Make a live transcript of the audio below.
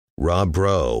Rob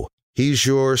Breaux. He's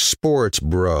your sports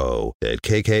bro at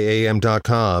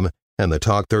KKAM.com and the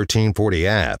Talk 1340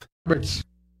 app.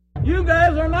 You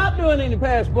guys are not doing any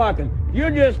pass blocking. You're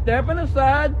just stepping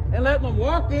aside and letting them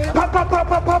walk in. Pop, pop, pop,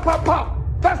 pop, pop, pop, pop.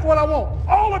 That's what I want.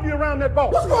 All of you around that ball.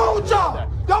 What's wrong with y'all?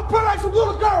 Y'all play like some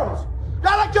little girls.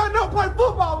 Y'all like y'all never played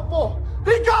football before.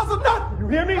 These guys are nothing. You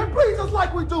hear me? They breathe just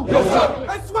like we do. Yes, sir.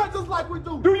 They sweat just like we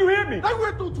do. Do you hear me? They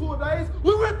went through 2 days.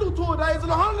 We went through 2 days in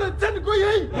 110-degree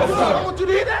heat. Yes, sir. I want you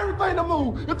to hit everything to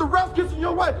move. If the ref gets in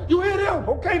your way, you hit him.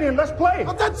 Okay, then, let's play.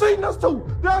 But they're cheating us too.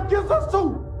 They're against us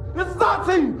too. This is our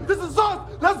team. This is us.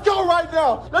 Let's go right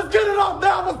now. Let's get it off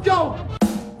now. Let's go.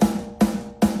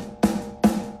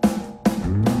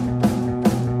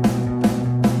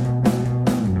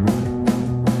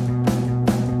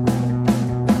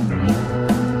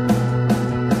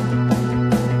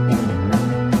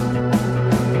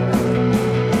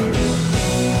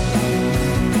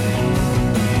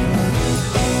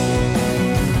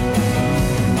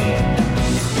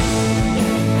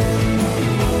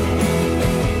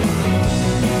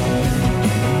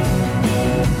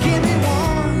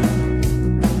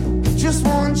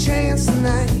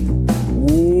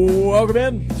 Welcome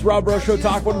in. It's Rob Breaux Show,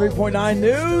 Talk 103.9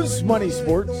 News, Money,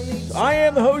 Sports. I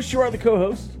am the host. You are the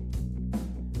co-host.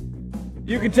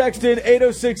 You can text in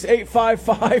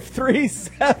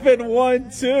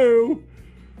 806-855-3712.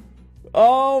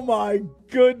 Oh, my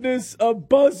goodness. A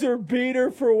buzzer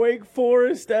beater for Wake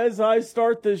Forest as I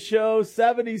start the show.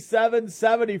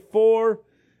 77-74.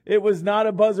 It was not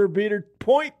a buzzer beater.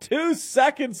 0.2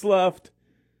 seconds left.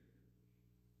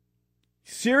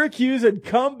 Syracuse had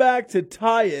come back to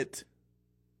tie it.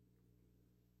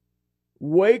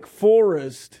 Wake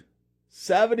Forest,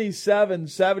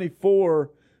 77-74.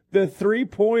 The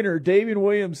three-pointer, Davian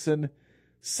Williamson,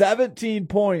 17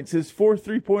 points. His fourth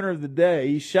three-pointer of the day.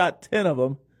 He shot 10 of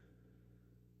them.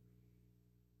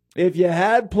 If you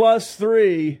had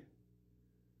 +3,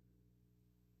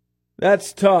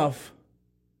 that's tough.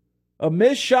 A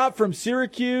missed shot from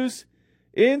Syracuse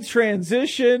in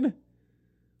transition.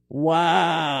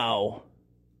 Wow.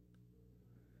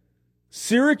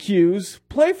 Syracuse,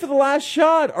 play for the last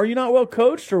shot. Are you not well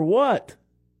coached or what?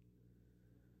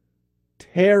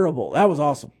 Terrible. That was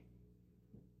awesome.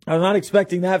 I was not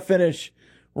expecting that finish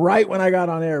right when I got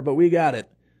on air, but we got it.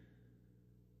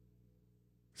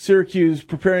 Syracuse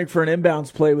preparing for an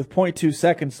inbounds play with 0.2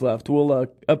 seconds left. We'll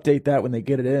update that when they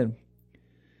get it in.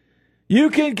 You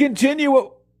can continue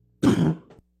what...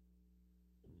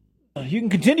 We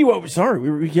continue what we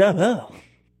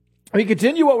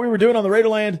were doing on the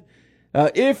Raiderland.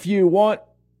 If you want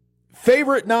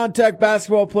favorite non-tech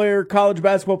basketball player, college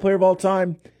basketball player of all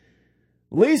time,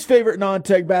 least favorite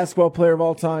non-tech basketball player of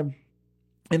all time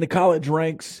in the college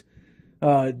ranks,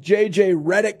 JJ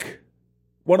Redick,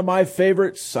 one of my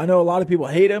favorites. I know a lot of people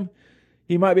hate him.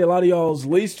 He might be a lot of y'all's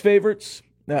least favorites.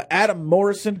 Adam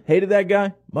Morrison, hated that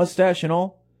guy, mustache and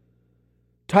all.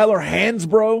 Tyler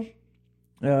Hansbrough.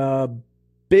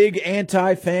 Big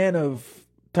anti-fan of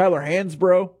Tyler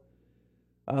Hansbrough.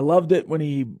 I loved it when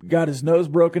he got his nose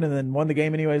broken and then won the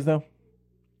game anyways, though.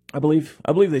 I believe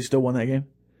they still won that game.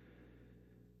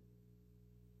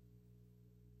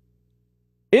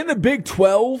 In the Big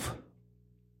 12,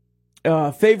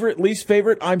 favorite, least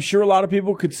favorite, I'm sure a lot of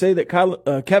people could say that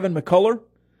Kevin McCullough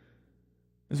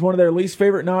is one of their least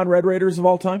favorite non-Red Raiders of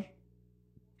all time.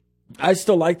 I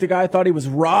still like the guy. I thought he was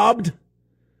robbed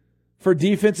for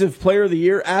Defensive Player of the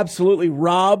Year. Absolutely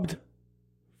robbed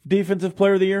Defensive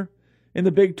Player of the Year in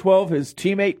the Big 12. His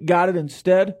teammate got it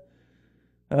instead.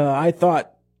 I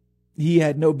thought he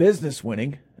had no business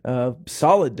winning.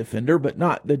 Solid defender, but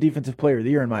not the Defensive Player of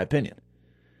the Year in my opinion.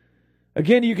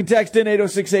 Again, you can text in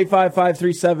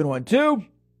 806-855-3712.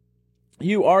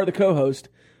 You are the co-host.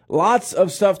 Lots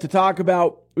of stuff to talk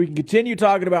about. We can continue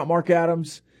talking about Mark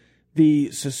Adams,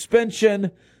 the suspension,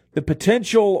 the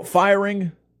potential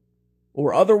firing,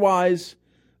 or otherwise,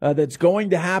 that's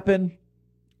going to happen,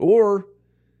 or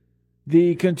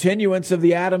the continuance of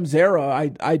the Adams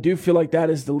era. I do feel like that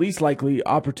is the least likely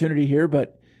opportunity here,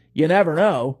 but you never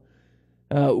know.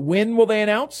 When will they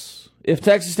announce? If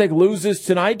Texas Tech loses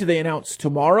tonight, do they announce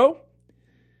tomorrow?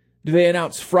 Do they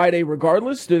announce Friday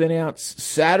regardless? Do they announce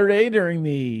Saturday during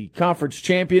the conference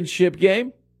championship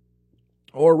game?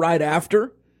 Or right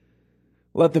after?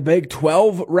 Let the Big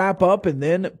 12 wrap up and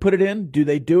then put it in? Do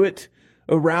they do it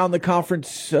around the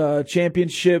conference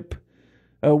championship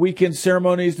weekend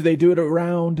ceremonies? Do they do it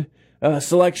around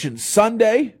Selection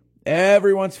Sunday?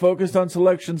 Everyone's focused on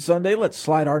Selection Sunday. Let's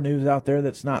slide our news out there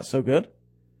that's not so good.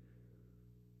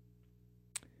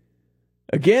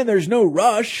 Again, there's no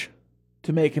rush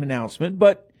to make an announcement,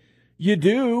 but you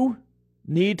do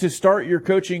need to start your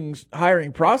coaching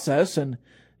hiring process, and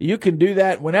you can do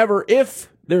that whenever, if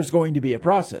there's going to be a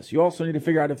process. You also need to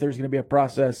figure out if there's going to be a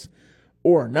process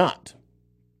or not.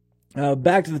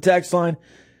 Back to the text line.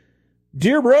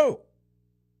 Dear bro,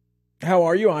 how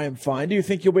are you? I am fine. Do you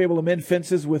think you'll be able to mend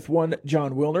fences with one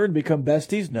John Wilner and become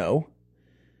besties? No.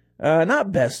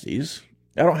 Not besties.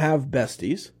 I don't have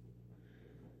besties.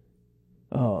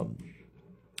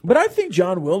 But I think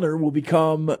John Wilner will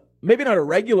become, maybe not a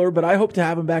regular, but I hope to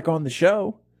have him back on the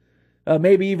show.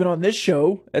 Maybe even on this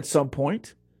show at some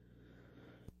point.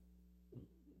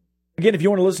 Again, if you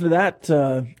want to listen to that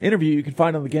interview, you can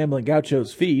find it on the Gambling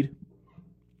Gaucho's feed.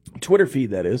 Twitter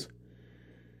feed, that is.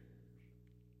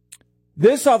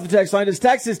 This off the text line. Does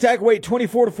Texas Tech wait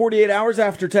 24 to 48 hours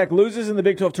after Tech loses in the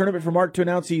Big 12 tournament for Mark to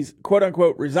announce he's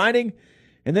quote-unquote resigning?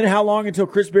 And then how long until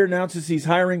Chris Beard announces he's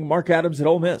hiring Mark Adams at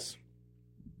Ole Miss?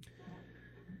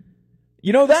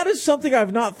 You know, that is something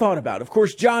I've not thought about. Of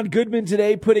course, John Goodman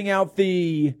today putting out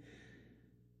the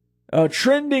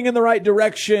trending in the right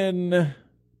direction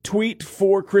tweet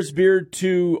for Chris Beard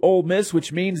to Ole Miss,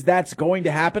 which means that's going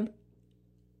to happen.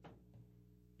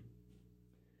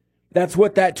 That's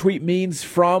what that tweet means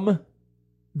from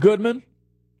Goodman.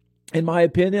 In my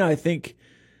opinion, I think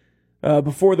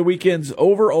before the weekend's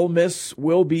over, Ole Miss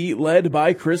will be led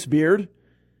by Chris Beard.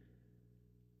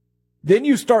 Then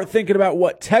you start thinking about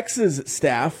what Texas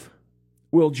staff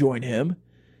will join him.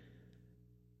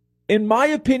 In my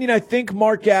opinion, I think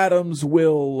Mark Adams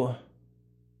will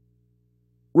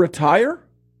retire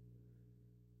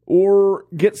or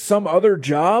get some other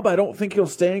job. I don't think he'll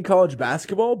stay in college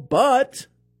basketball, but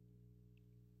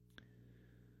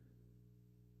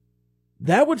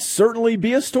that would certainly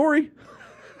be a story.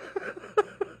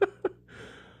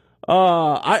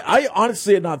 I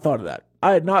honestly had not thought of that.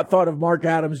 I had not thought of Mark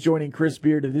Adams joining Chris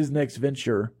Beard at his next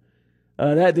venture.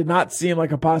 That did not seem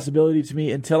like a possibility to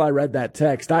me until I read that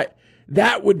text.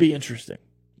 That would be interesting.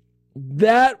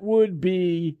 That would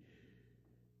be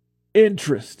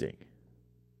interesting.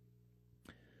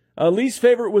 Least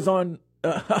favorite was on...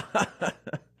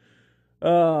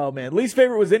 oh, man. Least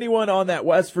favorite was anyone on that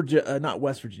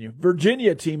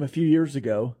Virginia team a few years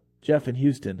ago. Jeff in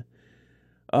Houston.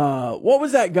 What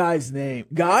was that guy's name?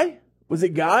 Guy? Was it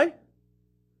Guy?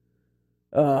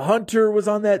 Hunter was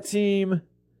on that team.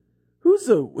 Who's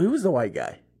the white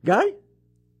guy? Guy?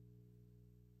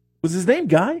 Was his name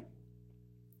Guy?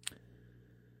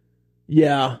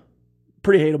 Yeah.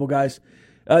 Pretty hateable guys.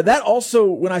 That also,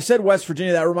 when I said West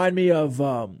Virginia, that reminded me of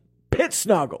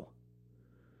Pitsnoggle.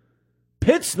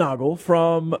 Pitsnoggle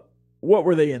from, what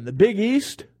were they in? The Big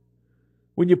East?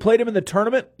 When you played him in the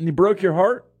tournament and he broke your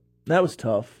heart? That was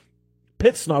tough.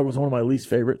 Pitsnoggle was one of my least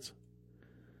favorites.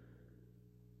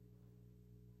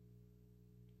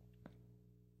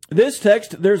 This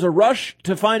text, there's a rush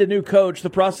to find a new coach. The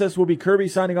process will be Kirby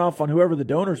signing off on whoever the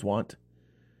donors want.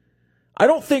 I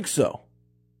don't think so.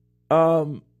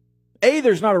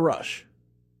 There's not a rush.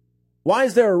 Why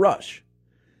is there a rush?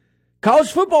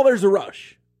 College football, there's a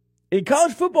rush. In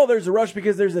college football, there's a rush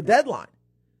because there's a deadline.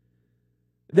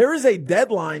 There is a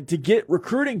deadline to get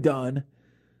recruiting done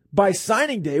by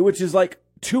signing day, which is like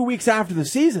 2 weeks after the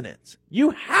season ends. You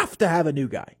have to have a new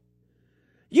guy.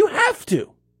 You have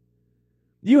to.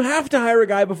 You have to hire a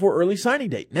guy before early signing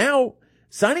date. Now,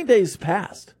 signing day is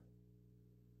past.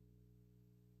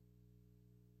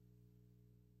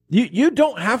 You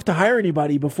don't have to hire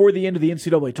anybody before the end of the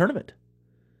NCAA tournament.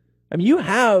 I mean, you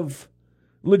have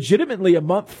legitimately a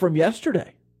month from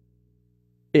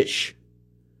yesterday-ish.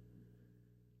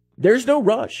 There's no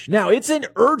rush. Now, it's an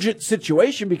urgent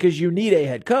situation because you need a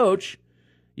head coach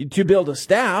to build a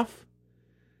staff.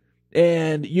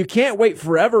 And you can't wait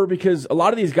forever because a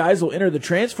lot of these guys will enter the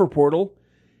transfer portal.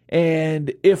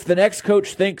 And if the next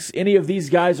coach thinks any of these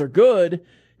guys are good,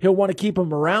 he'll want to keep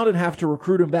them around and have to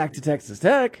recruit them back to Texas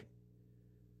Tech.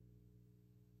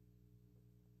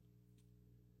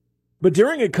 But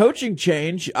during a coaching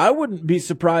change, I wouldn't be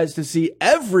surprised to see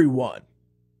everyone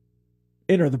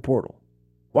enter the portal.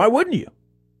 Why wouldn't you?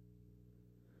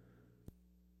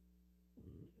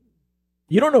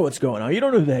 You don't know what's going on. You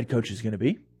don't know who the head coach is going to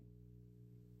be.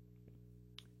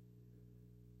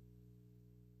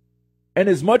 And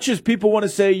as much as people want to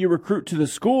say you recruit to the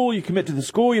school, you commit to the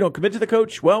school, you don't commit to the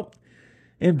coach, well,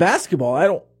 in basketball, I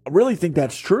don't really think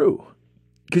that's true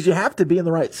because you have to be in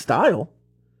the right style.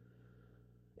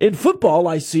 In football,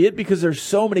 I see it because there's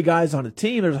so many guys on a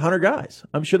team. There's 100 guys.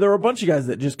 I'm sure there are a bunch of guys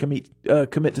that just commit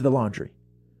to the laundry.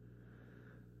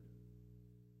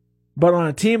 But on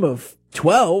a team of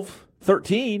 12,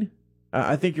 13,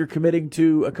 I think you're committing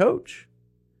to a coach.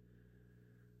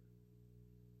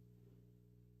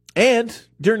 And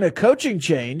during a coaching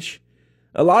change,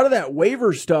 a lot of that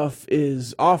waiver stuff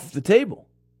is off the table.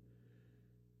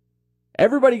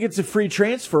 Everybody gets a free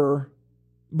transfer,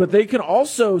 but they can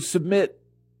also submit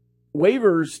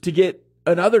waivers to get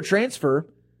another transfer.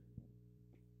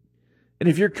 And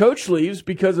if your coach leaves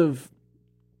because of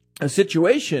a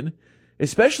situation,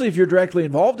 especially if you're directly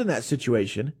involved in that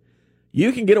situation,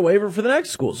 you can get a waiver for the next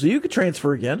school. So you could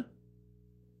transfer again.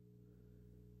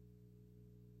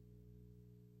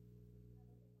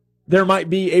 There might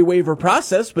be a waiver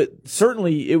process, but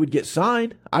certainly it would get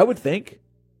signed, I would think.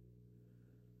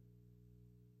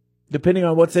 Depending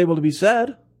on what's able to be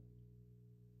said.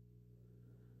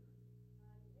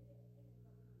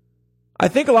 I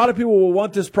think a lot of people will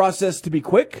want this process to be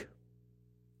quick.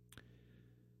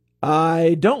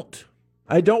 I don't.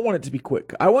 I don't want it to be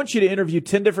quick. I want you to interview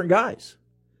 10 different guys.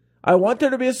 I want there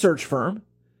to be a search firm.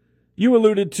 You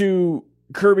alluded to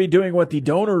Kirby doing what the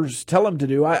donors tell him to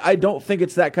do. I don't think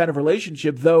it's that kind of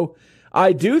relationship, though.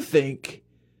 I do think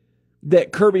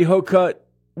that Kirby Hocutt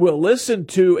will listen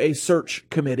to a search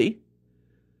committee.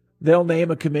 They'll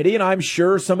name a committee, and I'm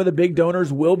sure some of the big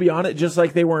donors will be on it just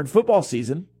like they were in football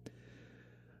season.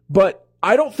 But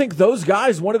I don't think those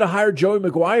guys wanted to hire Joey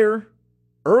McGuire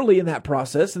early in that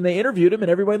process, and they interviewed him,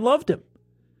 and everybody loved him.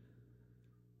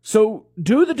 So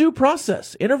do the due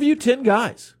process. Interview 10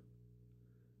 guys.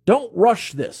 Don't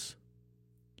rush this.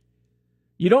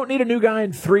 You don't need a new guy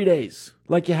in 3 days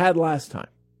like you had last time.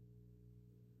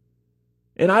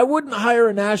 And I wouldn't hire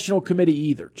a national committee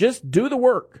either. Just do the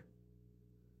work.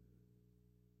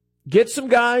 Get some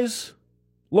guys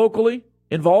locally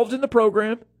involved in the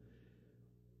program.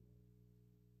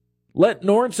 Let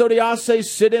Norris Odiase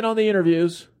sit in on the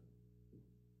interviews.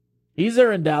 He's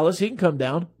there in Dallas. He can come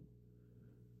down.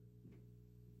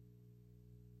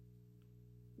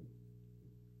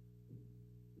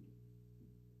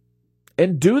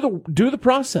 And do the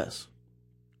process.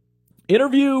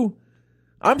 Interview,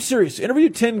 I'm serious, interview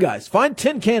 10 guys. Find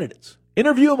 10 candidates.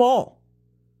 Interview them all.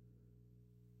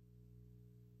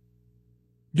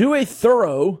 Do a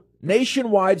thorough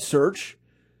nationwide search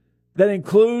that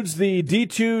includes the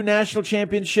D2 national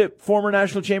championship, former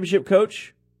national championship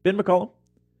coach, Ben McCollum,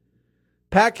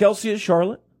 Pat Kelsey at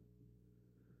Charlotte,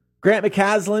 Grant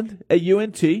McCasland at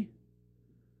UNT.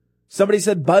 Somebody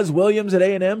said Buzz Williams at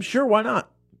A&M. Sure, why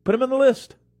not? Put him on the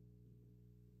list.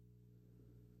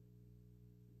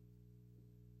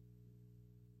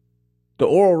 The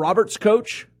Oral Roberts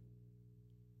coach,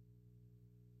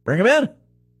 bring him in.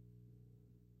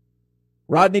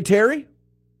 Rodney Terry,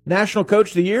 National Coach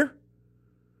of the Year,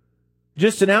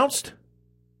 just announced.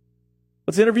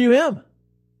 Let's interview him.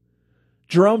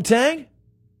 Jerome Tang,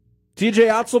 TJ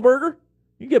Otzelberger,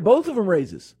 you can get both of them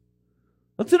raises.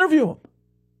 Let's interview them.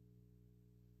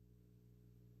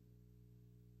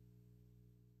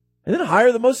 And then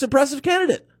hire the most impressive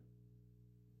candidate.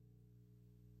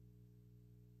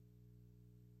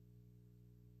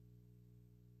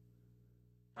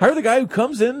 Hire the guy who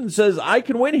comes in and says, I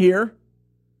can win here.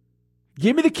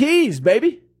 Give me the keys,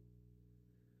 baby.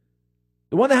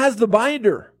 The one that has the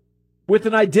binder with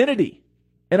an identity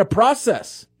and a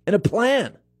process and a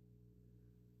plan.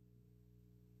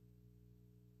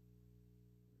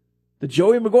 The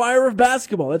Joey McGuire of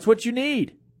basketball. That's what you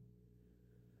need.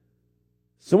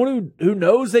 Someone who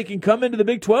knows they can come into the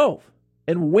Big 12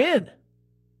 and win.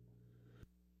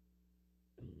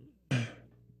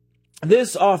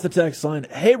 This off the text line.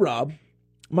 Hey, Rob,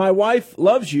 my wife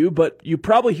loves you, but you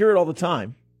probably hear it all the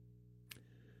time.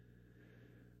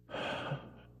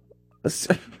 A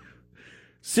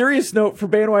serious note for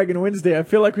Bandwagon Wednesday. I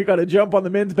feel like we got to jump on the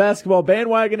men's basketball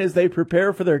bandwagon as they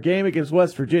prepare for their game against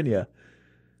West Virginia.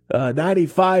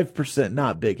 95%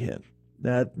 not Big Hen.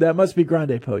 That must be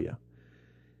Grande Pollo.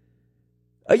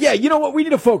 Yeah, you know what? We need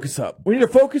to focus up. We need to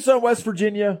focus on West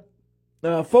Virginia.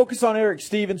 Focus on Eric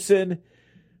Stevenson.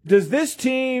 Does this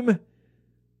team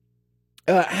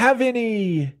have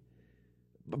any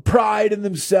pride in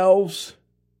themselves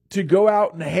to go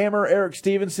out and hammer Eric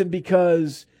Stevenson?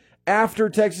 Because after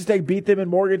Texas Tech beat them in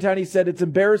Morgantown, he said it's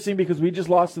embarrassing because we just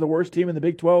lost to the worst team in the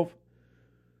Big 12.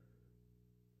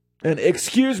 And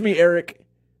excuse me, Eric,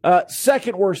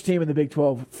 second worst team in the Big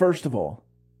 12, first of all.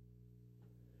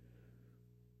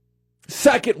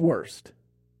 Second worst.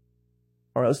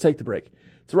 All right, let's take the break.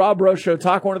 It's the Rob Breaux Show,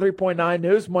 Talk 103.9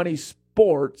 News, Money,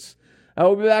 Sports.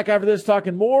 We'll be back after this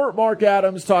talking more Mark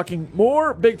Adams, talking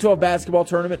more Big 12 basketball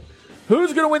tournament.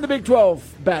 Who's going to win the Big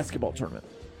 12 basketball tournament?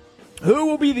 Who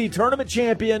will be the tournament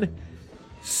champion?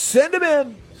 Send them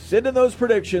in. Send in those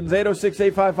predictions,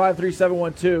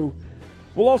 806-855-3712.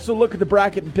 We'll also look at the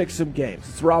bracket and pick some games.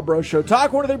 It's the Rob Breaux Show,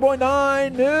 Talk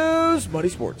 103.9 News, Money,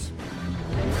 Sports.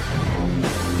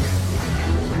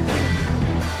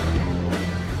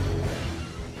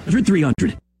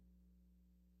 300.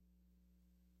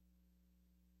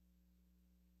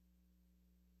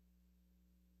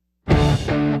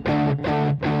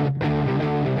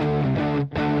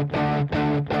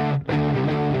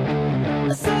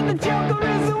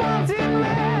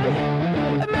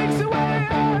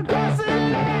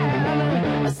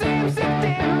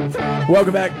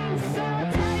 Welcome back.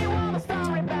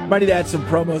 Might need to add some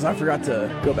promos. I forgot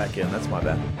to go back in. That's my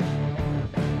bad.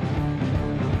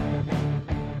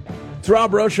 It's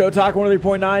Rob Breaux Show, Talk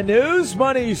 103.9 News,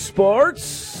 Money,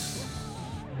 Sports.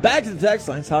 Back to the text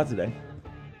line. It's hot today.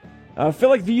 I feel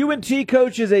like the UNT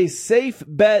coach is a safe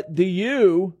bet. Do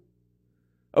you?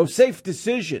 Oh, safe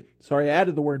decision. Sorry, I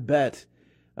added the word bet.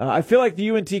 I feel like the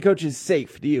UNT coach is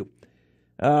safe. Do you?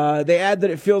 They add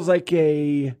that it feels like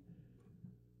a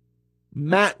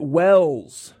Matt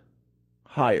Wells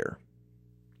hire.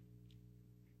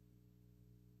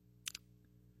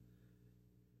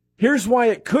 Here's why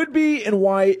it could be and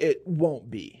why it won't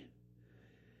be.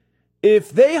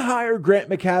 If they hire Grant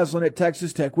McCasland at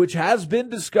Texas Tech, which has been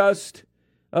discussed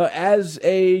as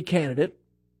a candidate,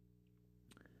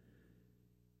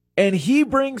 and he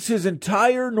brings his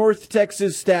entire North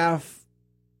Texas staff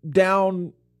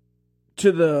down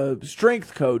to the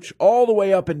strength coach all the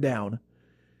way up and down,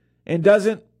 and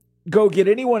doesn't go get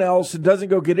anyone else, and doesn't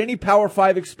go get any Power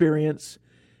 5 experience,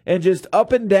 and just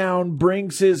up and down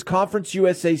brings his Conference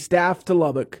USA staff to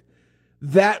Lubbock,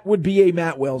 that would be a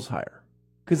Matt Wells hire.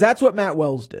 Because that's what Matt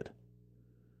Wells did.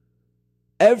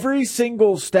 Every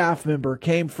single staff member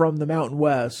came from the Mountain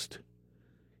West.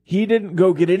 He didn't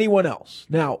go get anyone else.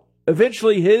 Now,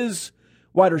 eventually his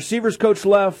wide receivers coach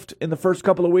left in the first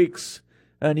couple of weeks,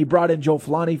 and he brought in Joel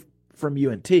Filani from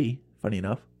UNT, funny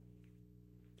enough.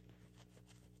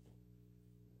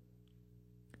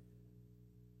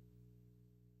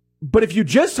 But if you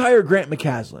just hire Grant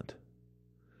McCasland,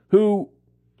 who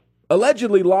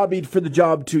allegedly lobbied for the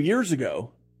job 2 years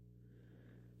ago,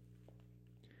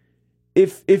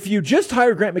 if you just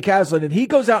hire Grant McCasland and he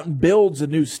goes out and builds a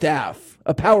new staff,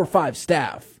 a Power 5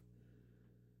 staff,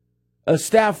 a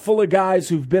staff full of guys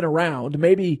who've been around,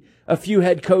 maybe a few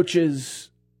head coaches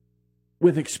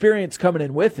with experience coming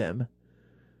in with him,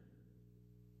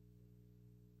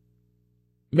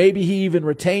 maybe he even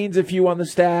retains a few on the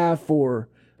staff or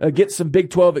get some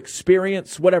Big 12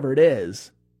 experience, whatever it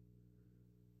is.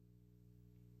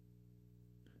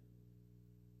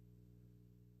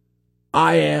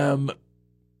 I am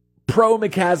pro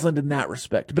McCasland in that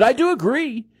respect. But I do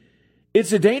agree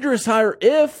it's a dangerous hire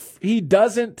if he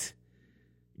doesn't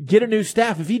get a new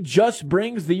staff. If he just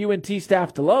brings the UNT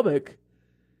staff to Lubbock,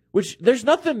 which there's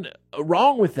nothing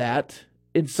wrong with that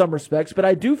in some respects, but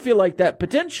I do feel like that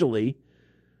potentially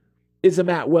is a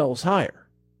Matt Wells hire.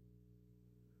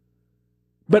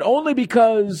 But only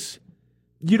because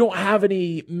you don't have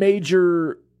any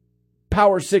major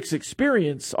Power 6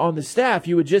 experience on the staff.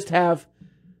 You would just have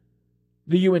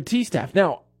the UNT staff.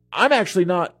 Now, I'm actually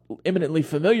not eminently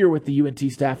familiar with the UNT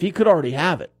staff. He could already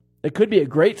have it. It could be a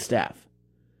great staff.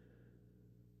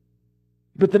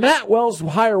 But the Matt Wells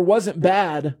hire wasn't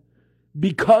bad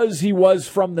because he was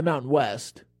from the Mountain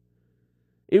West.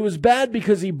 It was bad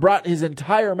because he brought his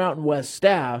entire Mountain West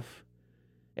staff,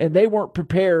 and they weren't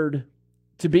prepared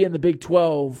to be in the Big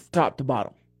 12 top to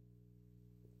bottom,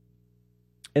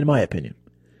 in my opinion.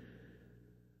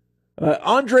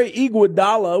 Andre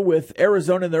Iguodala with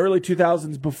Arizona in the early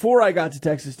 2000s, before I got to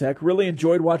Texas Tech, really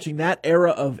enjoyed watching that era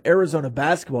of Arizona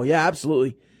basketball. Yeah,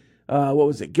 absolutely. What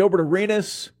was it? Gilbert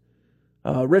Arenas,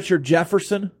 Richard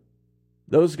Jefferson,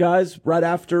 those guys right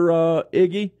after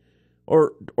Iggy,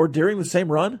 or during the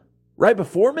same run? Right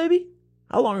before, maybe?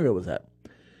 How long ago was that?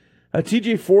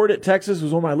 TJ Ford at Texas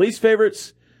was one of my least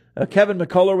favorites. Kevin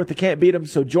McCullough with the can't beat him,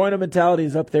 so join 'em mentality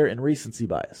is up there in recency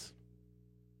bias.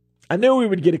 I knew we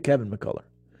would get a Kevin McCullough.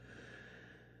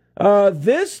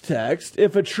 This text,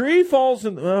 if a tree falls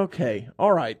in... Okay,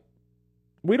 all right.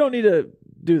 We don't need to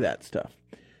do that stuff.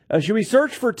 Should we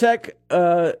search for tech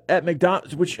at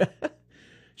McDonald's?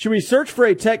 Should we search for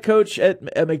a tech coach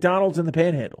at McDonald's in the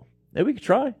Panhandle? Maybe we could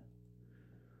try.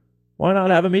 Why not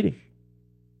have a meeting?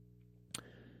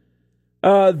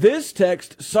 This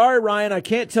text, sorry, Ryan, I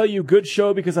can't tell you good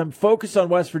show because I'm focused on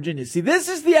West Virginia. See, this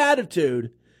is the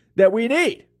attitude that we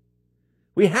need.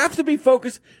 We have to be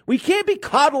focused. We can't be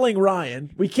coddling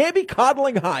Ryan. We can't be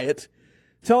coddling Hyatt,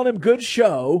 telling him good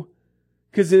show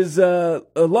because his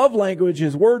love language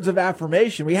is words of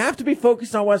affirmation. We have to be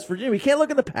focused on West Virginia. We can't look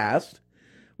in the past.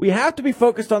 We have to be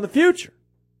focused on the future.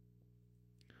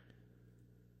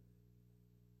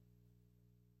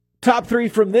 Top three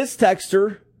from this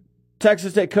texter.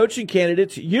 Texas Tech coaching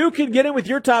candidates. You can get in with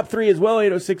your top three as well,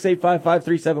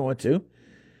 806-855-3712.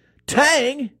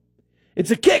 Tang,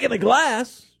 it's a kick in the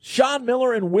glass. Sean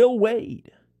Miller and Will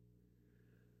Wade.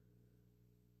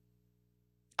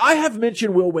 I have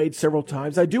mentioned Will Wade several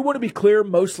times. I do want to be clear,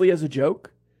 mostly as a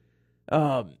joke.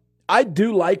 I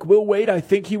do like Will Wade. I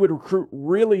think he would recruit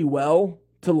really well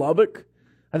to Lubbock.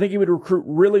 I think he would recruit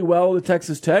really well to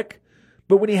Texas Tech.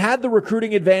 But when he had the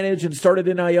recruiting advantage and started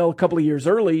NIL a couple of years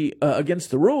early against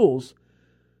the rules,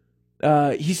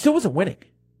 he still wasn't winning.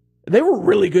 They were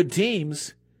really good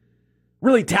teams,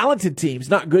 really talented teams,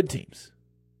 not good teams.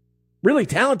 Really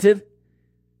talented,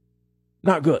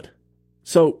 not good.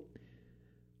 So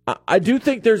I do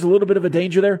think there's a little bit of a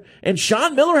danger there. And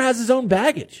Sean Miller has his own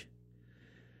baggage.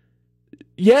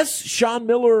 Yes, Sean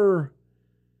Miller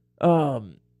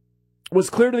was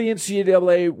clear to the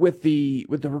NCAA with the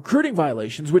recruiting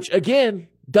violations, which, again,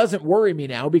 doesn't worry me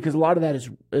now because a lot of that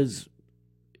is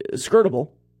skirtable,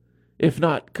 if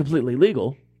not completely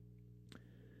legal.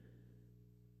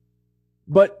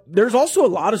 But there's also a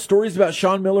lot of stories about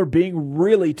Sean Miller being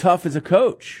really tough as a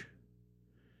coach.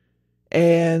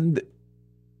 And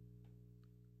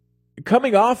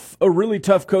coming off a really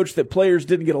tough coach that players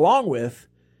didn't get along with,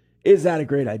 is that a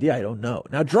great idea? I don't know.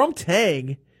 Now, Drum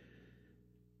Tang,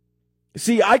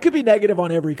 see, I could be negative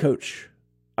on every coach.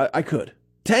 I could.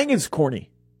 Tang is corny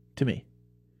to me.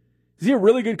 Is he a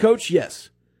really good coach? Yes.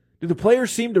 Do the players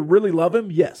seem to really love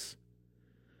him? Yes.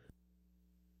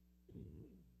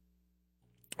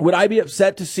 Would I be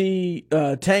upset to see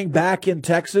Tang back in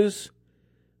Texas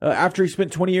after he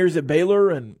spent 20 years at Baylor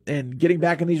and getting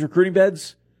back in these recruiting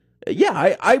beds?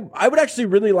 Yeah, I would actually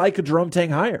really like a Jerome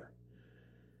Tang hire.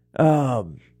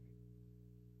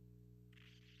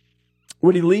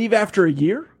 Would he leave after a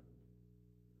year?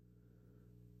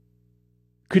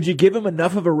 Could you give him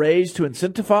enough of a raise to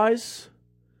incentivize?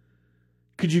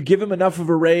 Could you give him enough of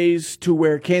a raise to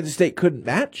where Kansas State couldn't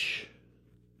match?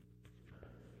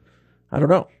 I don't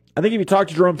know. I think if you talk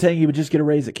to Jerome Tang, he would just get a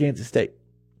raise at Kansas State.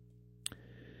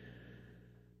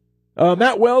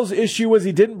 Matt Wells' issue was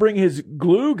he didn't bring his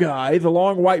glue guy, the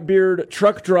long white beard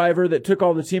truck driver that took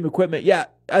all the team equipment. Yeah,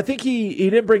 I think he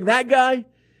didn't bring that guy.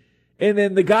 And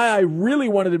then the guy I really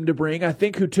wanted him to bring, I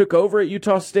think who took over at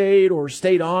Utah State or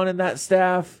stayed on in that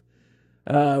staff,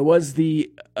 was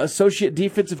the associate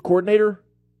defensive coordinator.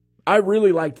 I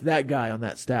really liked that guy on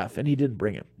that staff, and he didn't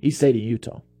bring him. He stayed in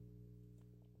Utah.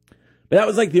 But that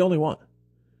was like the only one.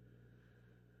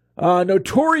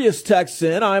 Notorious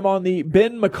Texan, I'm on the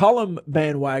Ben McCollum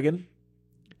bandwagon.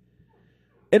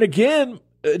 And again,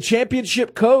 a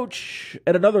championship coach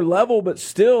at another level, but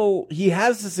still, he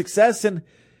has the success. And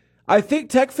I think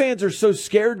Tech fans are so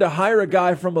scared to hire a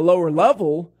guy from a lower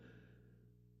level,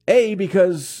 A,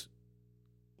 because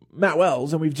Matt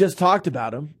Wells, and we've just talked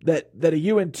about him, that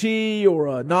a UNT or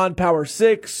a non-Power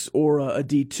 6 or a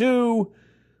D2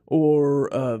 or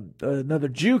another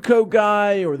JUCO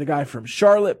guy, or the guy from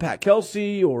Charlotte, Pat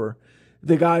Kelsey, or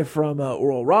the guy from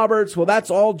Oral Roberts. Well,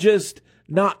 that's all just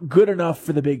not good enough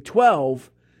for the Big 12.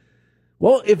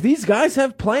 Well, if these guys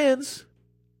have plans,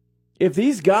 if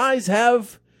these guys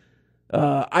have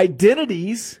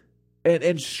identities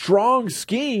and strong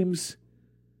schemes,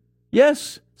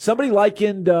 yes, somebody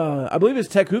likened, I believe it's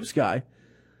Tech Hoops guy,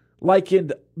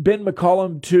 likened Ben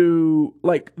McCollum to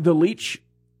like the Leach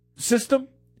system.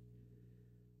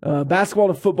 Basketball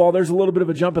to football, there's a little bit of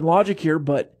a jump in logic here,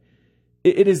 but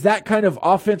it is that kind of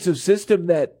offensive system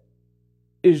that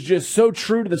is just so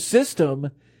true to the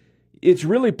system. It's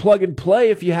really plug and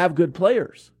play if you have good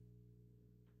players.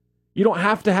 You don't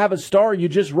have to have a star, you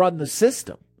just run the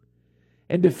system.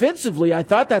 And defensively, I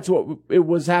thought that's what it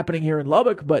was happening here in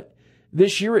Lubbock, but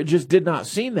this year it just did not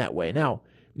seem that way. Now,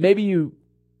 maybe you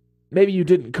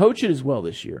didn't coach it as well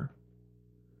this year.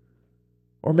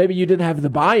 Or maybe you didn't have the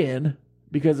buy-in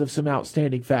because of some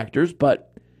outstanding factors,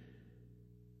 but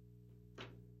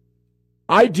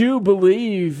I do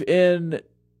believe in,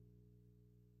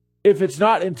 if it's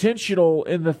not intentional,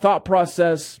 in the thought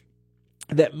process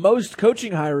that most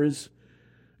coaching hires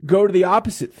go to the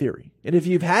opposite theory. And if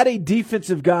you've had a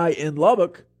defensive guy in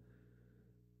Lubbock,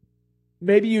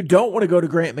 maybe you don't want to go to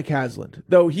Grant McCasland,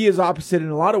 though he is opposite in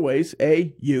a lot of ways.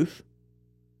 A, youth.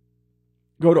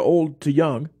 Go to old to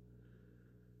young.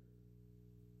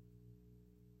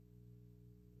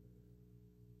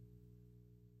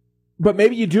 But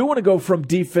maybe you do want to go from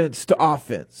defense to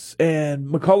offense. And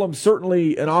McCollum's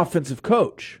certainly an offensive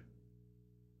coach.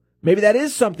 Maybe that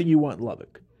is something you want in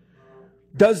Lubbock.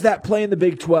 Does that play in the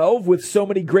Big 12 with so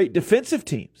many great defensive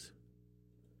teams?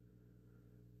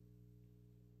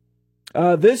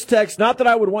 This text, not that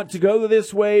I would want to go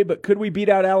this way, but could we beat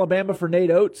out Alabama for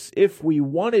Nate Oates if we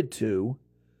wanted to?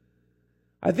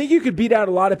 I think you could beat out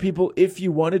a lot of people if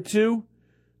you wanted to.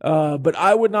 But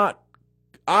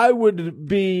I would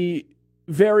be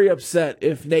very upset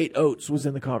if Nate Oates was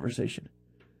in the conversation.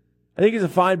 I think he's a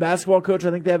fine basketball coach.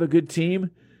 I think they have a good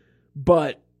team.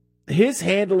 But his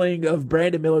handling of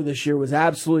Brandon Miller this year was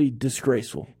absolutely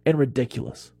disgraceful and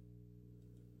ridiculous.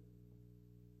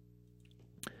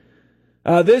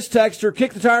 This texter,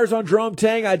 kick the tires on Jerome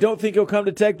Tang. I don't think he'll come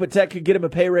to Tech, but Tech could get him a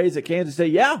pay raise at Kansas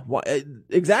State. Yeah,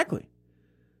 exactly.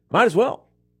 Might as well.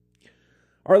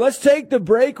 All right, let's take the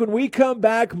break. When we come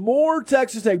back, more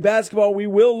Texas Tech basketball. We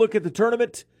will look at the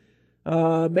tournament,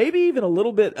 maybe even a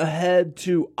little bit ahead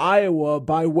to Iowa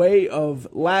by way of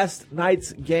last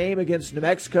night's game against New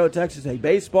Mexico. Texas Tech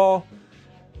baseball.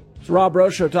 It's Rob Breaux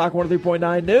Show, Talk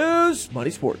 103.9 News, Money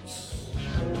Sports.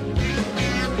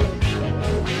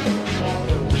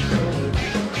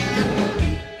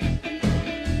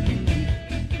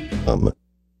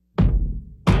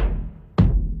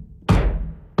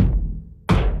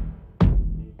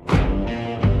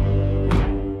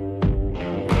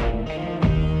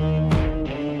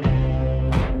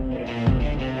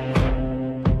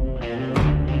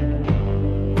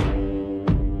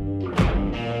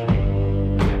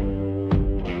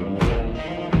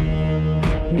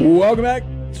 Welcome back.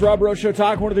 It's Rob Breaux Show,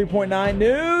 Talk 103.9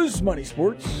 News, Money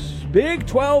Sports. Big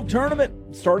 12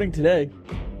 tournament starting today.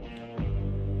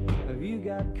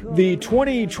 The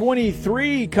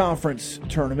 2023 conference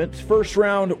tournament. First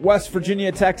round, West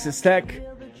Virginia, Texas Tech.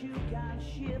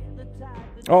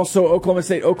 Also, Oklahoma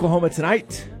State, Oklahoma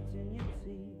tonight.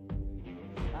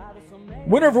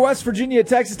 Winner of West Virginia,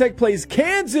 Texas Tech plays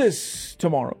Kansas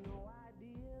tomorrow.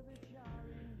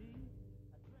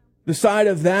 The side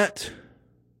of that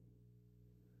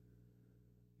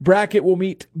bracket will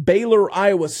meet Baylor,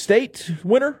 Iowa State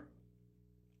winner.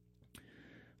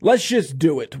 Let's just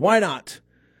do it. Why not?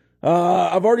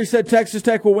 I've already said Texas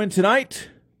Tech will win tonight,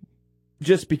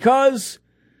 just because.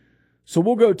 So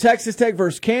we'll go Texas Tech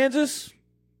versus Kansas.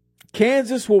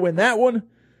 Kansas will win that one.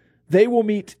 They will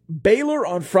meet Baylor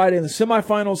on Friday in the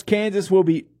semifinals. Kansas will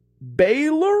beat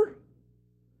Baylor.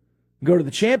 Go to the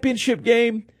championship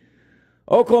game.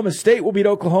 Oklahoma State will beat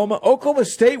Oklahoma. Oklahoma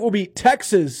State will beat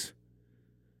Texas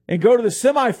and go to the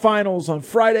semifinals on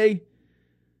Friday.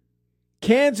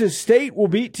 Kansas State will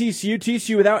beat TCU.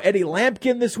 TCU without Eddie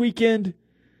Lampkin this weekend.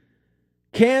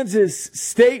 Kansas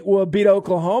State will beat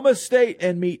Oklahoma State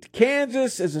and meet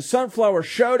Kansas as a Sunflower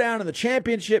Showdown in the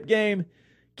championship game.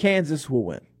 Kansas will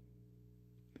win.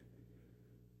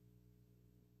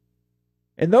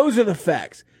 And those are the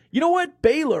facts. You know what?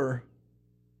 Baylor,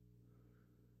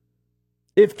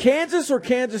 if Kansas or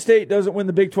Kansas State doesn't win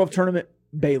the Big 12 tournament,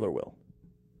 Baylor will.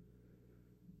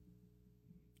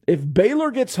 If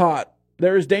Baylor gets hot,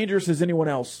 they're as dangerous as anyone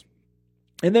else.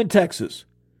 And then Texas.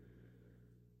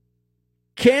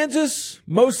 Kansas,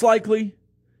 most likely.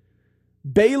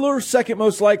 Baylor, second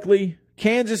most likely.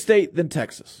 Kansas State, then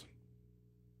Texas.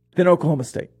 Then Oklahoma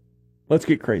State. Let's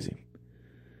get crazy.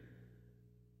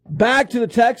 Back to the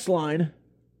text line.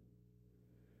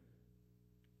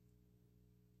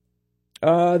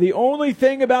 The only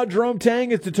thing about Jerome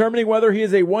Tang is determining whether he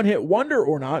is a one-hit wonder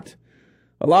or not.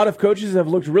 A lot of coaches have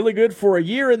looked really good for a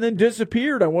year and then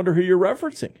disappeared. I wonder who you're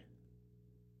referencing.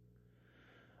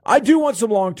 I do want some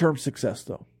long-term success,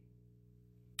 though.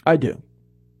 I do.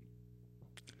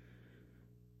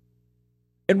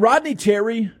 And Rodney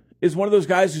Terry is one of those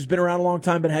guys who's been around a long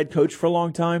time, been head coach for a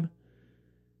long time.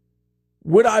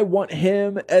 Would I want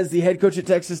him as the head coach at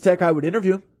Texas Tech? I would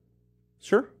interview him.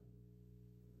 Sure.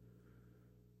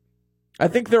 I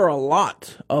think there are a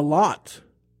lot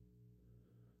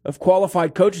of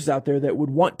qualified coaches out there that would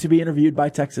want to be interviewed by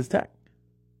Texas Tech.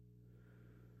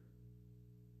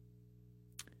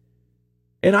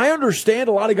 And I understand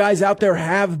a lot of guys out there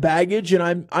have baggage,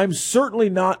 and I'm certainly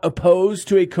not opposed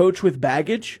to a coach with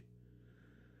baggage.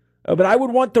 But I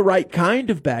would want the right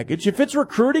kind of baggage. If it's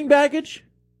recruiting baggage,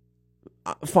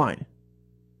 fine.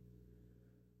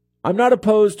 I'm not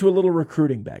opposed to a little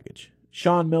recruiting baggage.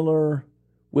 Sean Miller,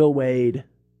 Will Wade,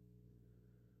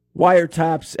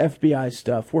 wiretaps, FBI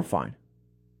stuff, we're fine.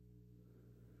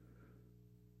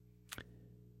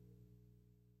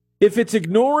 If it's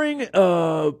ignoring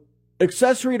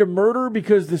accessory to murder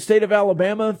because the state of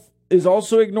Alabama is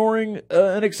also ignoring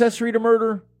an accessory to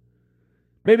murder,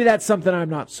 maybe that's something I'm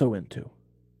not so into.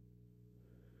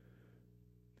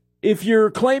 If you're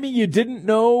claiming you didn't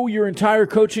know your entire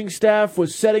coaching staff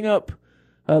was setting up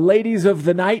ladies of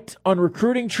the night on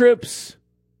recruiting trips,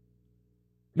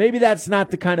 maybe that's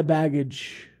not the kind of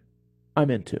baggage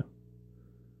I'm into.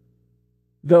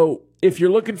 Though, if you're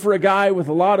looking for a guy with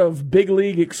a lot of big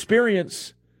league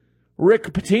experience,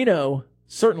 Rick Pitino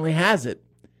certainly has it.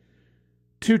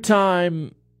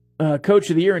 Two-time Coach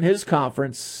of the Year in his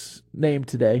conference named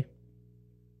today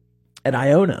at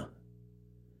Iona.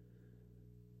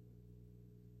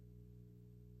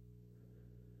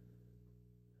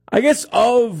 I guess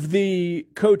of the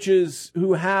coaches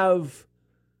who have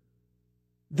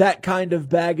that kind of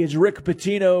baggage, Rick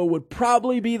Pitino would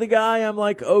probably be the guy I'm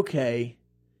like, okay.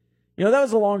 You know, that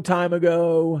was a long time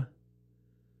ago.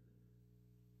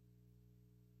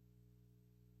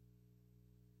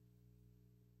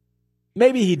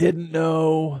 Maybe he didn't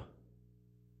know.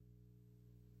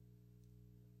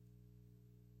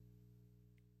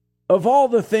 Of all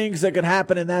the things that could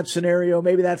happen in that scenario,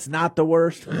 maybe that's not the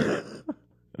worst.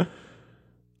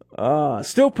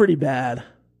 Still pretty bad.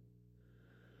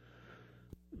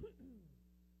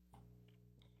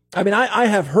 I mean, I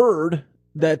have heard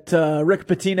that Rick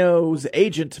Pitino's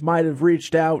agent might have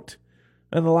reached out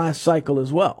in the last cycle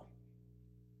as well.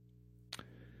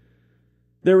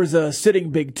 There was a sitting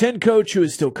Big Ten coach who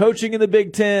is still coaching in the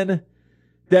Big Ten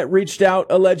that reached out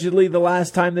allegedly the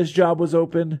last time this job was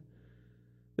open.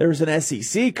 There was an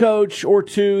SEC coach or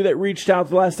two that reached out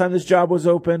the last time this job was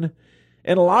open.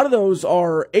 And a lot of those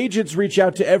are agents reach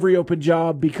out to every open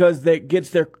job because that gets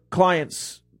their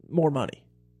clients more money.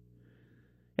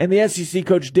 And the SEC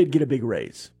coach did get a big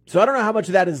raise. So I don't know how much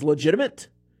of that is legitimate,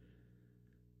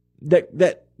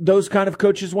 that those kind of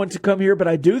coaches want to come here, but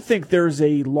I do think there's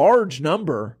a large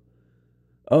number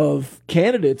of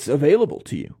candidates available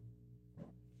to you.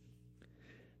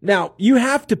 Now, you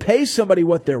have to pay somebody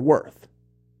what they're worth.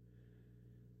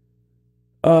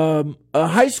 A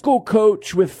high school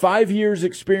coach with 5 years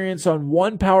experience on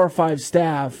one Power 5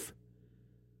 staff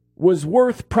was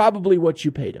worth probably what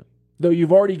you paid him, though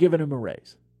you've already given him a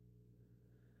raise.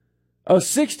 A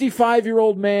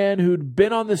 65-year-old man who'd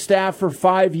been on the staff for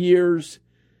 5 years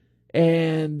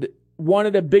and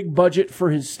wanted a big budget for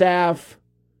his staff,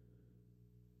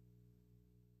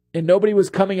 and nobody was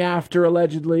coming after,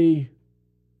 allegedly,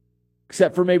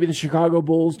 except for maybe the Chicago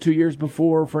Bulls 2 years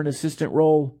before for an assistant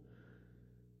role.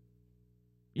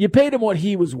 You paid him what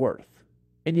he was worth,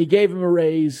 and you gave him a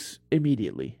raise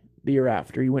immediately the year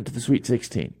after. He went to the Sweet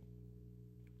 16.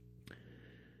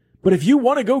 But if you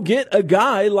want to go get a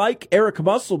guy like Eric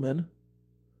Musselman,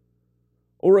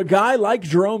 or a guy like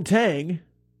Jerome Tang,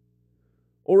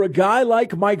 or a guy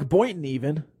like Mike Boynton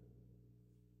even,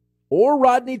 or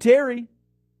Rodney Terry,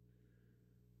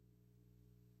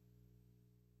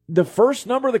 the first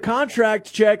number of the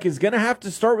contract check is going to have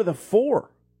to start with a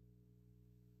 4.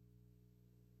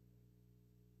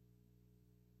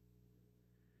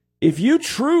 If you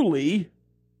truly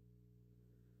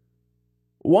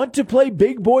want to play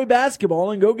big boy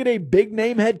basketball and go get a big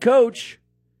name head coach,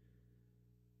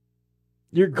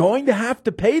 you're going to have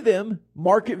to pay them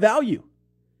market value.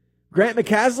 Grant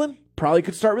McCaslin probably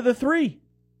could start with a 3.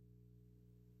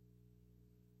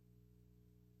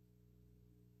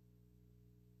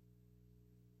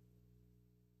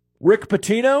 Rick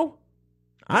Pitino?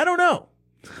 I don't know.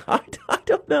 I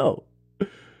don't know.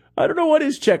 I don't know what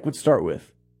his check would start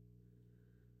with.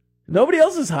 Nobody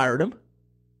else has hired him.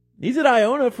 He's at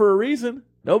Iona for a reason.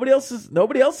 Nobody else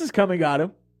is coming at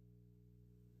him.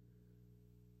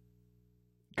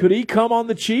 Could he come on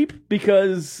the cheap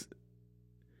because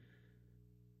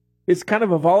it's kind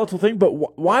of a volatile thing? But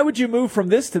why would you move from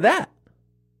this to that?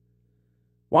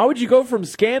 Why would you go from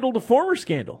scandal to former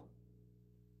scandal?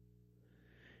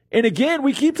 And again,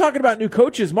 we keep talking about new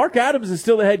coaches. Mark Adams is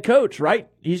still the head coach, right?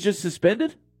 He's just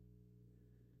suspended.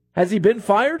 Has he been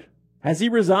fired? Has he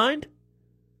resigned?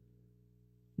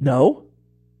 No.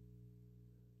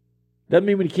 Doesn't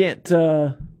mean we can't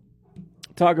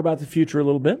talk about the future a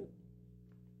little bit.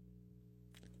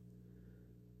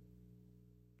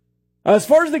 As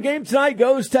far as the game tonight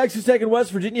goes, Texas Tech and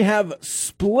West Virginia have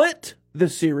split the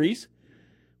series.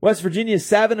 West Virginia is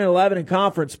 7-11 in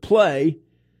conference play.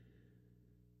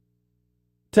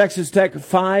 Texas Tech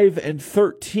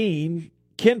 5-13.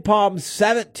 Ken Palm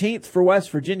 17th for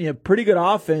West Virginia. Pretty good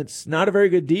offense, not a very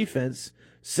good defense.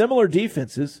 Similar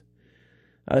defenses.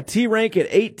 T-Rank at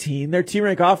 18. Their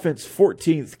T-Rank offense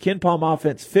 14th. Ken Palm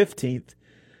offense 15th.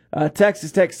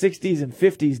 Texas Tech 60s and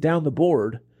 50s down the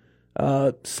board.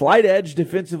 Slight edge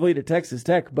defensively to Texas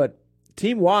Tech, but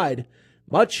team-wide,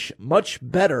 much, much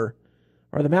better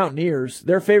are the Mountaineers.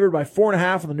 They're favored by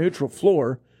 4.5 on the neutral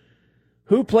floor.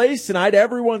 Who plays tonight?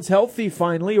 Everyone's healthy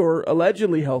finally, or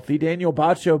allegedly healthy. Daniel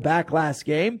Baccio back last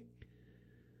game.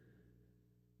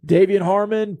 Davian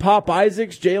Harmon, Pop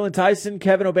Isaacs, Jalen Tyson,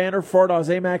 Kevin O'Banner, Fardaws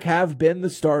Aimaq have been the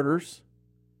starters.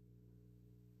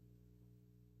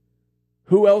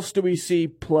 Who else do we see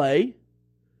play?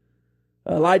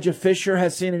 Elijah Fisher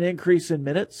has seen an increase in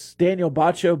minutes. Daniel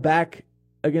Baccio back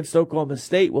against Oklahoma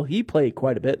State. Will he play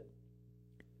quite a bit?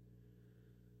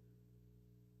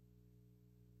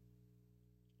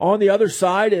 On the other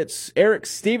side, it's Eric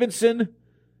Stevenson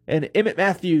and Emmett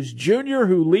Matthews Jr.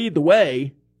 who lead the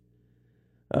way.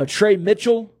 Trey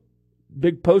Mitchell,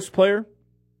 big post player.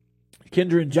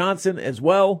 Kendron Johnson as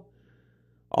well.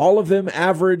 All of them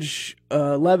average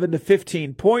 11 to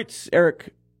 15 points.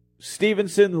 Eric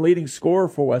Stevenson, the leading scorer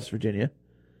for West Virginia.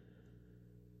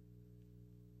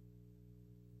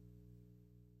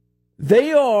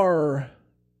 They are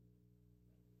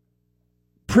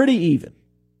pretty even,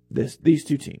 these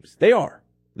two teams. They are.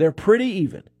 They're pretty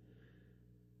even.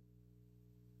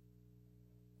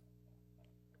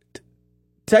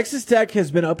 Texas Tech has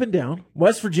been up and down.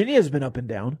 West Virginia has been up and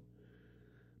down.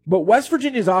 But West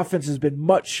Virginia's offense has been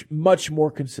much, much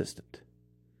more consistent.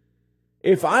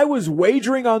 If I was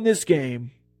wagering on this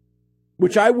game,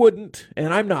 which I wouldn't,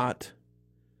 and I'm not,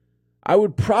 I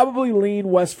would probably lean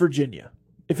West Virginia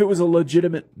if it was a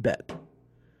legitimate bet.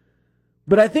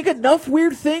 But I think enough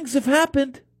weird things have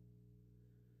happened.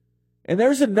 And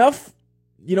there's enough,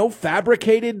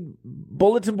 fabricated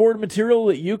bulletin board material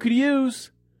that you could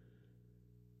use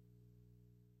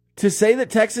to say that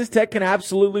Texas Tech can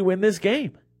absolutely win this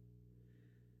game.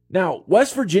 Now,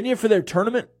 West Virginia, for their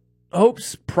tournament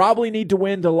hopes, probably need to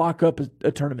win to lock up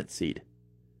a tournament seed.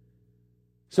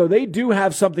 So they do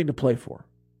have something to play for.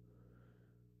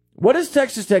 What does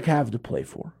Texas Tech have to play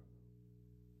for?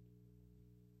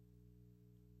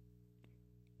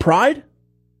 Pride?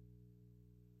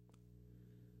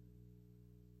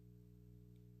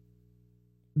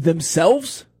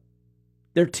 Themselves?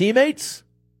 Their teammates?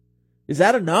 Is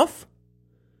that enough?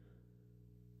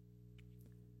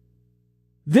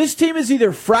 This team is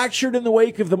either fractured in the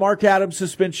wake of the Mark Adams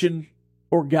suspension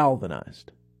or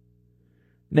galvanized.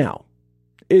 Now,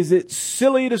 is it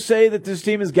silly to say that this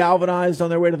team is galvanized on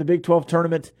their way to the Big 12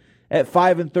 tournament at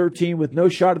 5-13 with no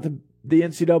shot at the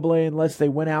NCAA unless they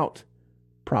win out?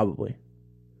 Probably.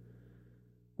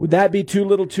 Would that be too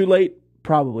little too late?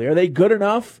 Probably. Are they good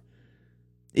enough,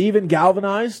 even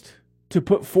galvanized, to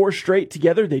put 4 straight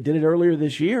together? They did it earlier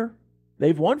this year.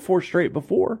 They've won 4 straight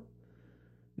before.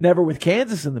 Never with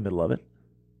Kansas in the middle of it.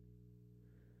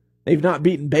 They've not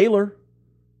beaten Baylor.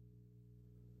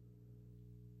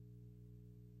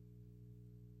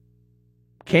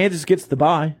 Kansas gets the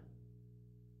bye.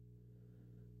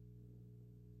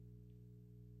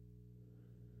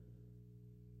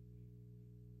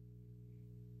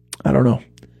 I don't know.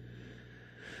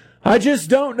 I just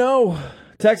don't know.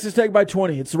 Texas Tech by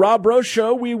 20. It's the Rob Breaux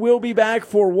Show. We will be back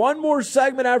for one more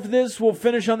segment after this. We'll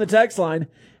finish on the text line.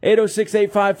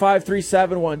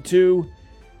 806-855-3712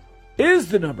 is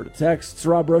the number to text. It's the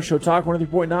Rob Breaux Show. Talk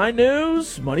 103.9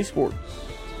 News, Money Sports.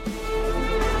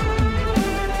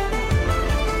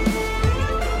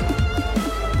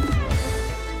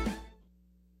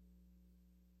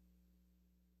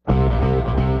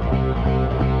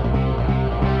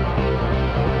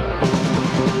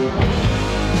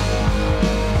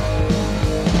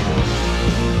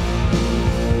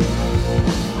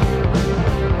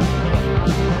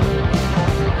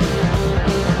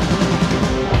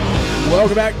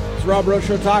 Welcome back. It's Rob Breaux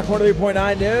Show. Talk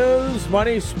 103.9 News,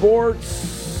 Money,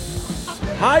 Sports.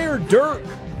 Hire Dirk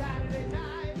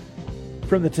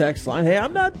from the text line. Hey,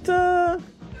 I'm not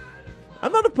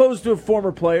opposed to a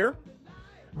former player.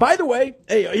 By the way,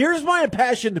 hey, here's my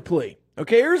impassioned plea.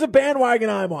 Okay, here's a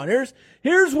bandwagon I'm on.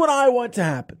 Here's what I want to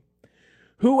happen.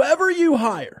 Whoever you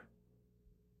hire,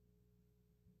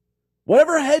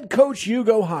 whatever head coach you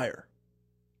go hire,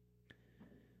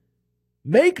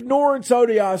 make Lawrence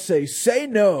Odiase say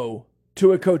no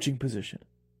to a coaching position.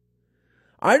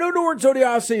 I know Lawrence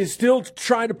Odiase is still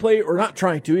trying to play, or not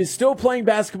trying to, he's still playing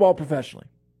basketball professionally.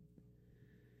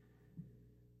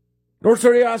 Lawrence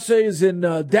Odiase is in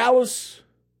Dallas,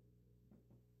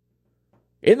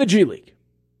 in the G League,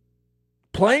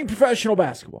 playing professional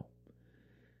basketball.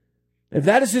 If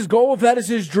that is his goal, if that is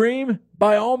his dream,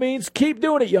 by all means, keep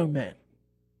doing it, young man.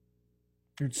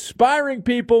 You're inspiring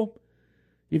people.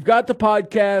 You've got the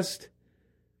podcast.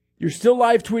 You're still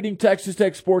live tweeting Texas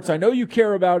Tech sports. I know you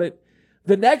care about it.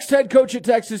 The next head coach at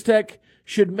Texas Tech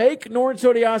should make Lawrence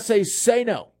Odiase say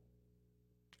no.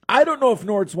 I don't know if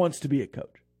Lawrence wants to be a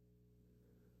coach.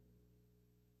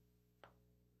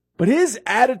 But his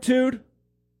attitude,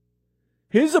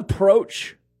 his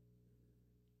approach,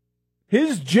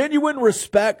 his genuine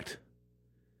respect,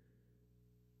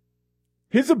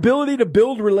 his ability to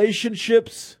build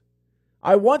relationships,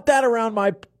 I want that around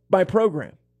my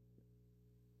program.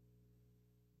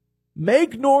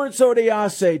 Make Lawrence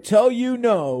Odiase tell you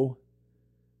no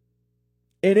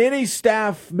in any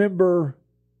staff member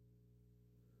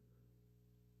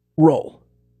role.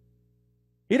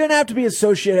 He doesn't have to be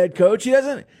associate head coach. He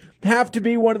doesn't have to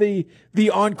be one of the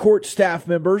on-court staff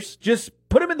members. Just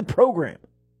put him in the program.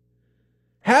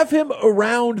 Have him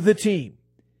around the team.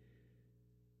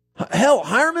 Hell,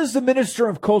 hire him as the minister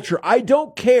of culture. I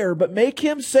don't care, but make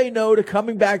him say no to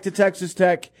coming back to Texas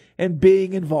Tech and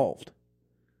being involved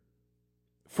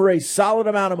for a solid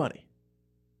amount of money.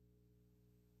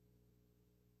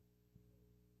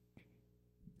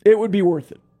 It would be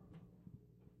worth it.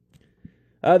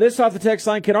 This off the text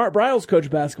line, can Art Briles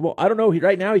coach basketball? I don't know.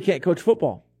 Right now he can't coach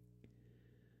football.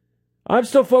 I'm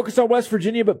still focused on West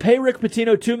Virginia, but pay Rick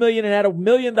Pitino $2 million and add $1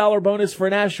 million bonus for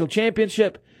a national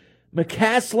championship.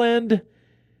 McCasland,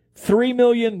 $3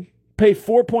 million, pay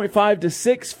 4.5 to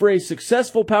 6 for a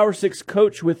successful Power 6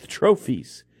 coach with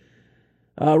trophies.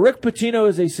 Rick Pitino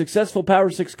is a successful Power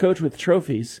 6 coach with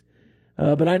trophies,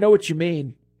 but I know what you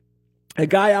mean. A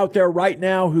guy out there right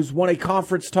now who's won a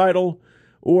conference title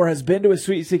or has been to a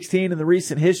Sweet 16 in the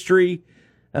recent history,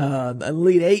 an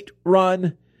Elite 8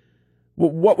 run.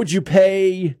 What would you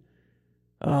pay?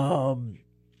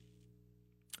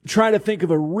 Trying to think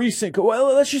of a recent,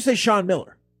 well, let's just say Sean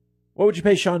Miller. What would you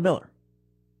pay Sean Miller?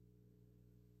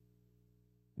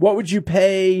 What would you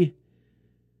pay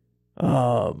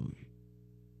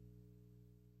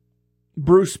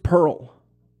Bruce Pearl?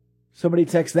 Somebody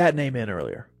texted that name in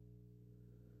earlier.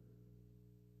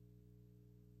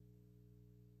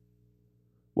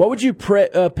 What would you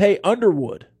pay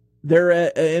Underwood there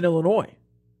in Illinois?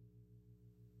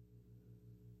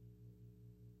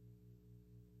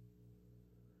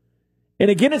 And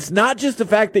again, it's not just the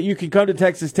fact that you can come to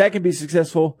Texas Tech and be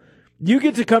successful. You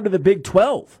get to come to the Big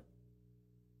 12.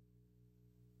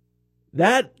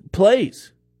 That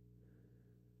plays.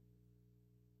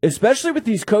 Especially with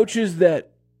these coaches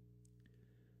that,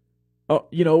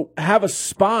 have a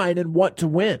spine and want to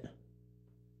win.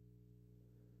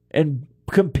 And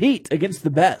compete against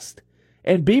the best.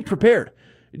 And be prepared.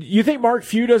 You think Mark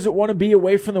Few doesn't want to be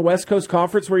away from the West Coast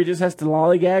Conference where he just has to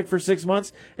lollygag for 6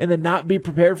 months and then not be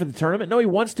prepared for the tournament? No, he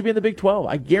wants to be in the Big 12.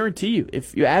 I guarantee you.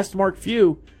 If you asked Mark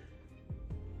Few,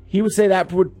 he would say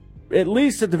that would, at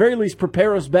the very least,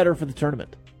 prepare us better for the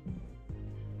tournament.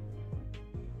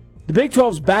 The Big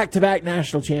 12's back-to-back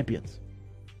national champions.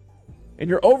 And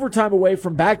you're overtime away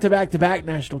from back-to-back-to-back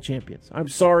national champions. I'm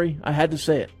sorry, I had to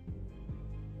say it.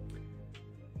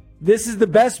 This is the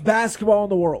best basketball in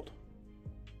the world.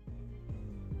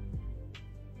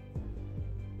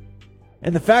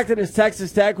 And the fact that it's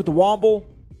Texas Tech with the Womble,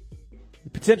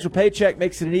 the potential paycheck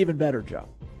makes it an even better job.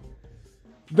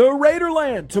 The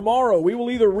Raiderland tomorrow. We will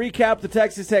either recap the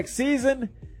Texas Tech season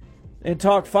and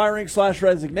talk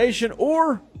firing/resignation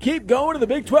or keep going to the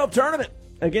Big 12 tournament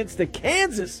against the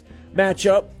Kansas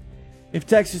matchup if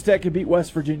Texas Tech can beat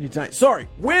West Virginia tonight. Sorry,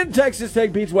 when Texas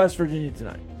Tech beats West Virginia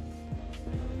tonight.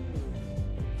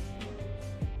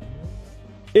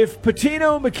 If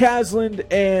Pitino, McCasland,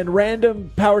 and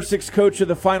random Power 6 coach are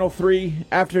the final three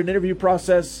after an interview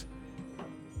process,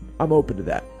 I'm open to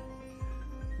that.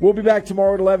 We'll be back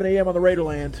tomorrow at 11 a.m. on the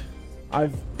Raiderland.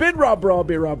 I've been Rob Breaux. I'll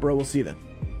be Rob Breaux. We'll see you then.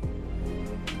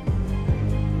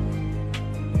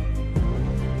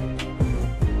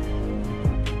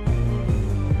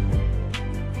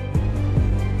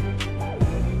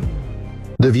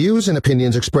 The views and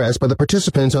opinions expressed by the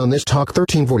participants on this Talk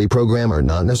 1340 program are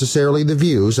not necessarily the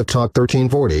views of Talk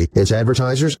 1340, its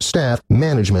advertisers, staff,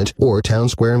 management, or Town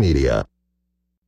Square Media.